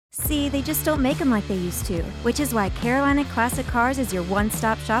See, they just don't make them like they used to, which is why Carolina Classic Cars is your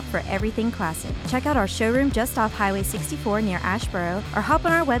one-stop shop for everything classic. Check out our showroom just off Highway 64 near Asheboro, or hop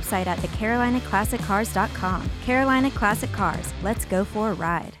on our website at thecarolinaclassiccars.com. Carolina Classic Cars. Let's go for a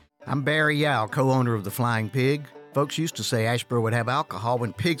ride. I'm Barry Yao, co-owner of the Flying Pig. Folks used to say Asheboro would have alcohol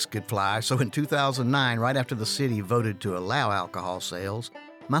when pigs could fly, so in 2009, right after the city voted to allow alcohol sales,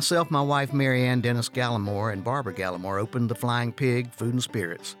 myself, my wife Mary Ann Dennis Gallimore, and Barbara Gallimore opened the Flying Pig Food and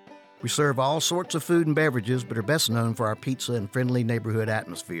Spirits. We serve all sorts of food and beverages, but are best known for our pizza and friendly neighborhood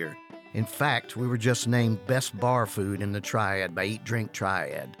atmosphere. In fact, we were just named Best Bar Food in the Triad by Eat Drink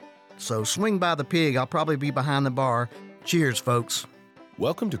Triad. So swing by the Pig, I'll probably be behind the bar. Cheers, folks.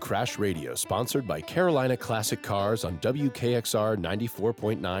 Welcome to Crash Radio, sponsored by Carolina Classic Cars on WKXR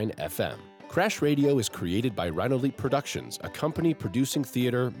 94.9 FM. Crash Radio is created by Rhino Leap Productions, a company producing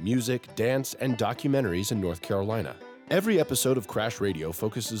theater, music, dance, and documentaries in North Carolina. Every episode of Crash Radio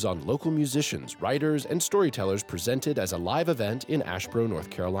focuses on local musicians, writers, and storytellers presented as a live event in Asheboro, North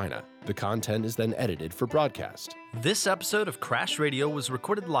Carolina. The content is then edited for broadcast. This episode of Crash Radio was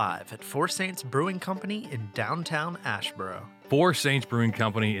recorded live at Four Saints Brewing Company in downtown Asheboro. Four Saints Brewing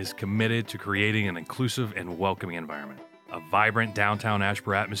Company is committed to creating an inclusive and welcoming environment, a vibrant downtown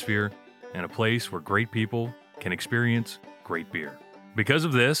Asheboro atmosphere, and a place where great people can experience great beer. Because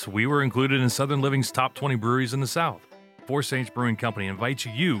of this, we were included in Southern Living's top 20 breweries in the South. Four Saints Brewing Company invites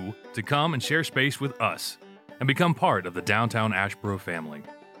you to come and share space with us and become part of the downtown Asheboro family.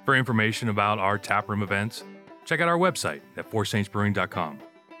 For information about our taproom events, check out our website at foursaintsbrewing.com.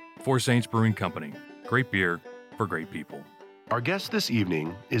 Four Saints Brewing Company, great beer for great people. Our guest this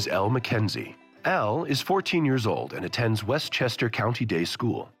evening is Elle Mckenzie. Elle is 14 years old and attends Westchester County Day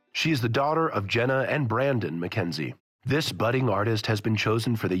School. She is the daughter of Jenna and Brandon Mckenzie. This budding artist has been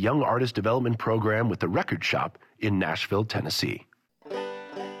chosen for the Young Artist Development Program with the Record Shop in Nashville, Tennessee.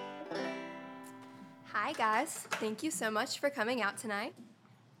 Hi guys, thank you so much for coming out tonight.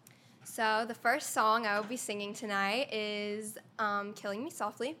 So the first song I will be singing tonight is Killing Me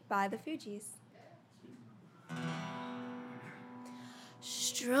Softly by the Fugees.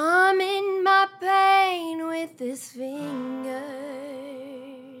 Strumming my pain with his fingers,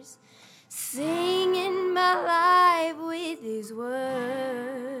 singing my life with his words,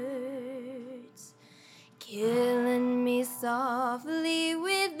 killing me softly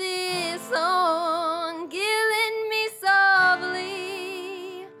with this song, killing me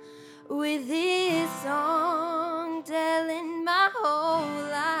softly with this song, telling my whole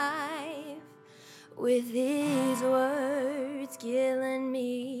life with his words, killing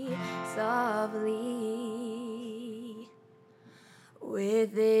me softly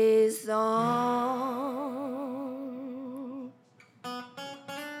with this song.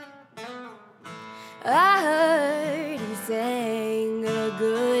 I heard he sang a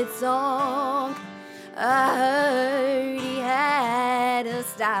good song. I heard he had a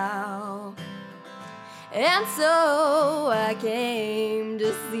style. And so I came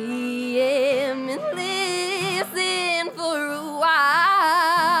to see him and listen for a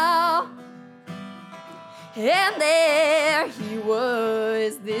while. And there he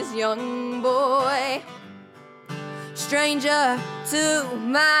was, this young boy, stranger to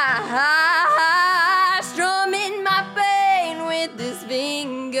my heart, strumming my pain with his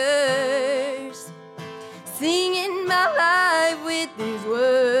fingers, singing my life with his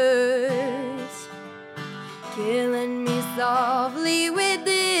words, killing me softly with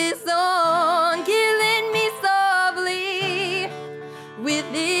this song, killing me softly with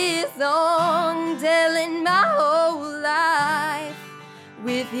this song, telling my whole life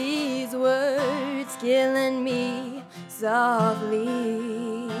with his words, killing me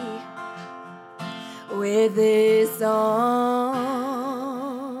softly with this song.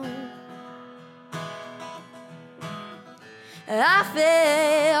 I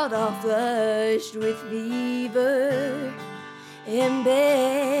felt all flushed with fever,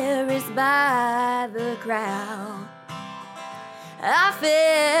 embarrassed by the crowd. I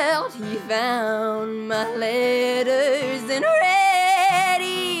felt he found my letters and read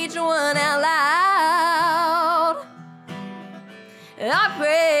each one out loud. I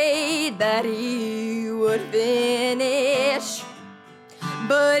prayed that he would finish,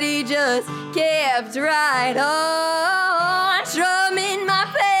 but he just kept right on, strumming my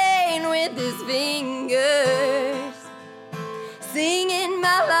pain with his fingers, singing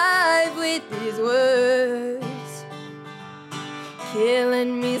my life with his words,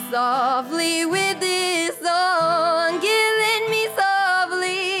 killing me softly with this song, killing me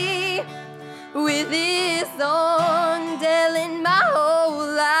softly with this song, telling my whole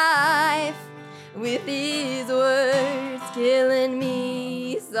life with his words, killing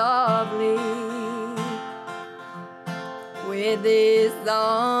me softly softly with this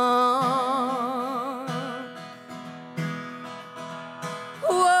song.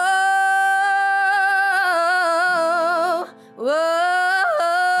 Whoa, whoa,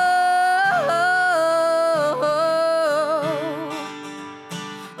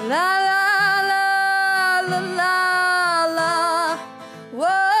 la la la la la la,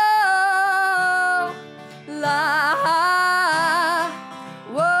 whoa, la,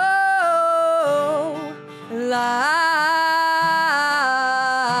 whoa, la.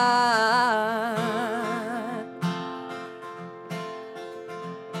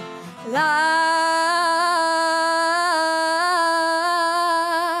 La,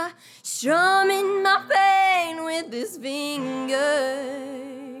 strumming my pain with his fingers,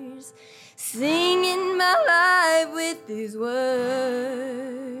 singing my life with his words,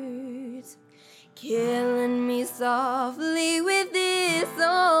 killing me softly with this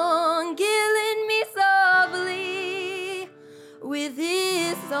song, killing me softly with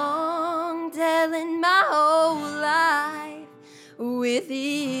his song, telling my whole life with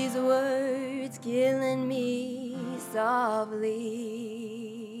his words, killing me softly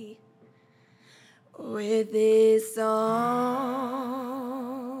with his song.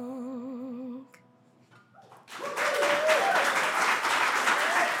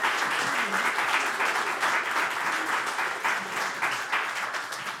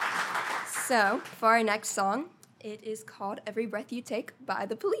 So, for our next song, it is called Every Breath You Take by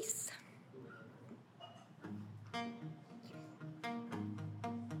The Police.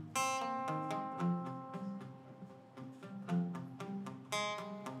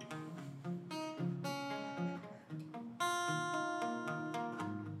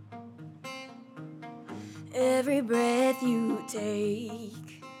 Every breath you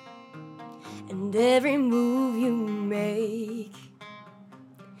take and every move you make,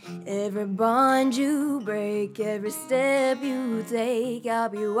 every bond you break, every step you take, I'll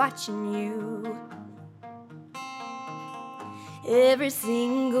be watching you every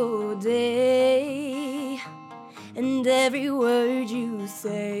single day, and every word you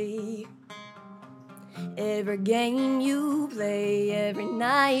say, every game you play, every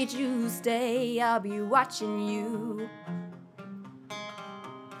night you stay, I'll be watching you.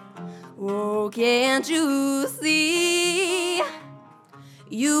 Oh, can't you see?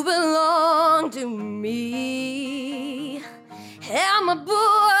 You belong to me. And my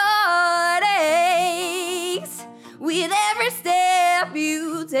blood aches with every step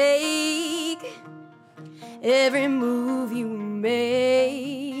you take, every move you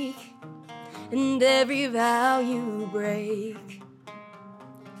make, and every vow you break,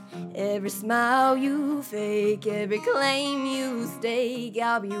 every smile you fake, every claim you stake,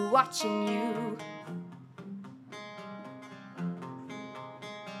 I'll be watching you.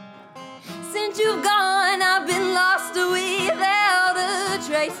 Since you've gone, I've been lost without a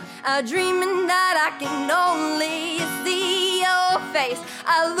trace. I dream at night, I can only see your face.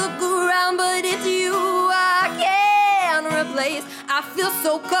 I look around, but it's you I can't replace. I feel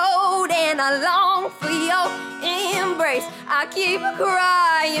so cold and I long for your embrace. I keep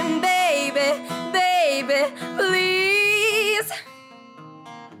crying, baby, baby, please.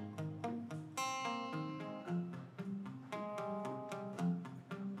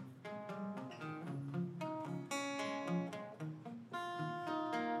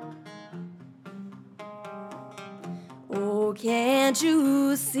 Oh, can't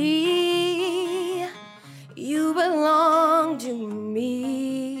you see? You belong to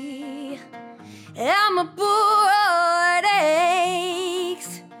me. And my blood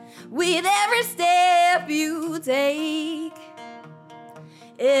aches with every step you take,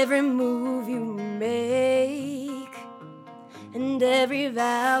 every move you make, and every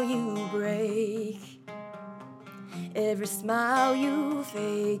vow you break, every smile you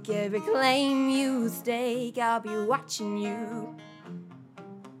fake, every claim you stake, I'll be watching you.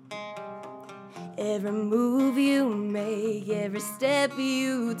 Every move you make, every step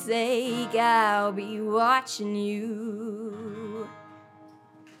you take, I'll be watching you.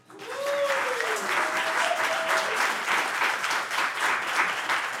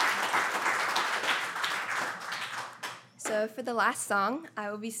 So for the last song,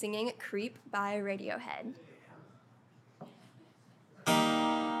 I will be singing Creep by Radiohead.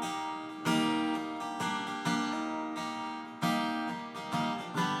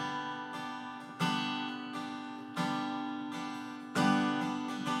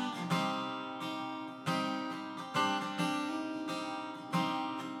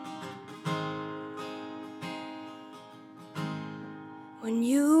 When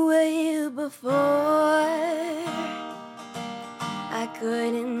you were here before, I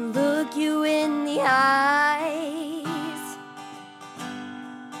couldn't look you in the eyes.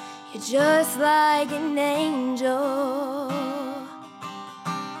 You're just like an angel.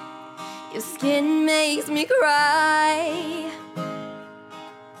 Your skin makes me cry.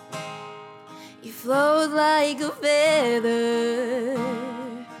 You float like a feather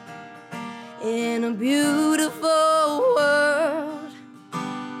in a beautiful world.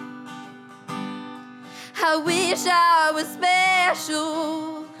 I wish I was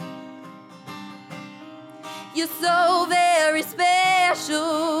special. You're so very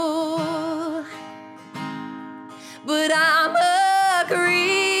special. But I'm a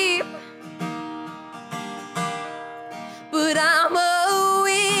creep. But I'm a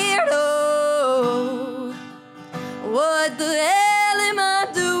weirdo. What the hell am I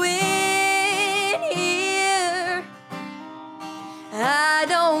doing here? I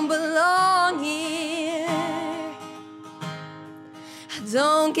don't belong here. I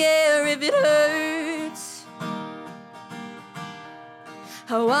don't care if it hurts.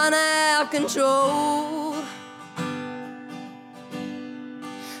 I wanna have control.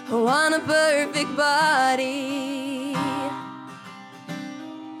 I want a perfect body.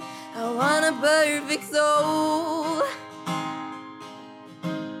 I want a perfect soul.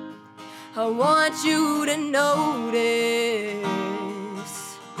 I want you to notice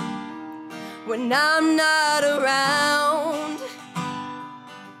when I'm not around.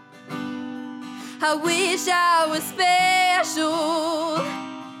 I wish I was special.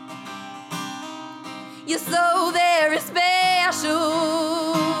 You're so very special.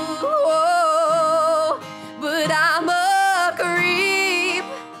 But I'm a creep.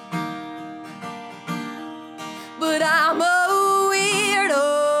 But I'm a weirdo.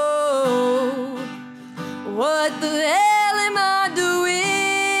 What the hell am I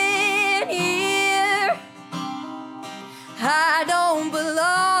doing here? I don't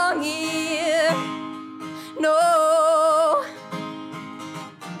belong here. No.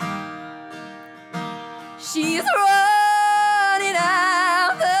 She's running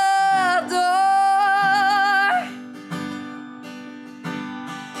out the door.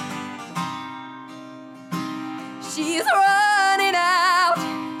 She's running out.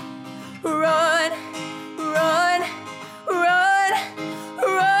 Run, run, run,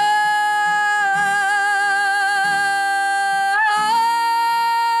 run.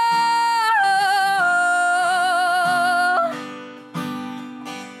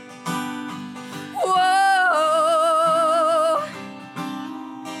 Whoa.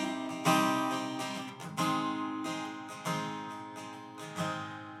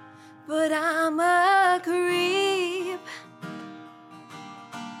 But I'm a creep.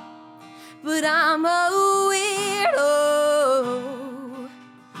 But I'm a weirdo.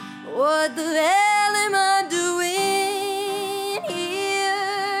 What the hell am I doing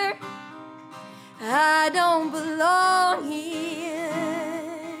here? I don't belong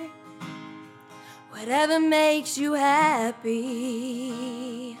here. Whatever makes you happy,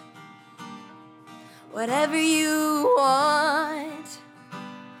 whatever you want.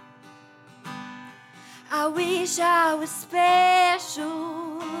 I wish I was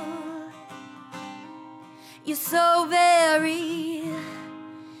special. You're so very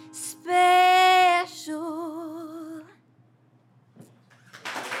special.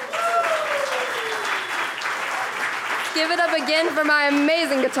 Give it up again for my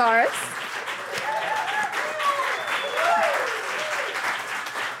amazing guitarist.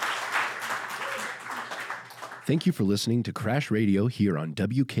 Thank you for listening to Crash Radio here on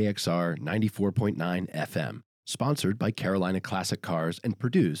WKXR 94.9 FM, sponsored by Carolina Classic Cars and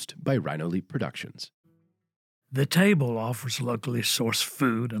produced by Rhino Leap Productions. The Table offers locally sourced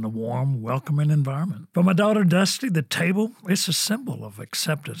food in a warm, welcoming environment. For my daughter Dusty, the table is a symbol of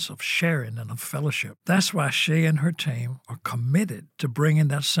acceptance, of sharing, and of fellowship. That's why she and her team are committed to bringing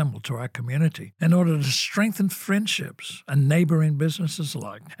that symbol to our community in order to strengthen friendships and neighboring businesses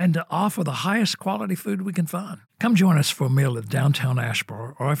alike, and to offer the highest quality food we can find. Come join us for a meal at downtown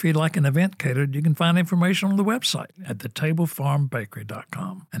Asheboro, or if you'd like an event catered, you can find information on the website at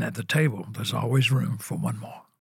thetablefarmbakery.com. And at the table, there's always room for one more.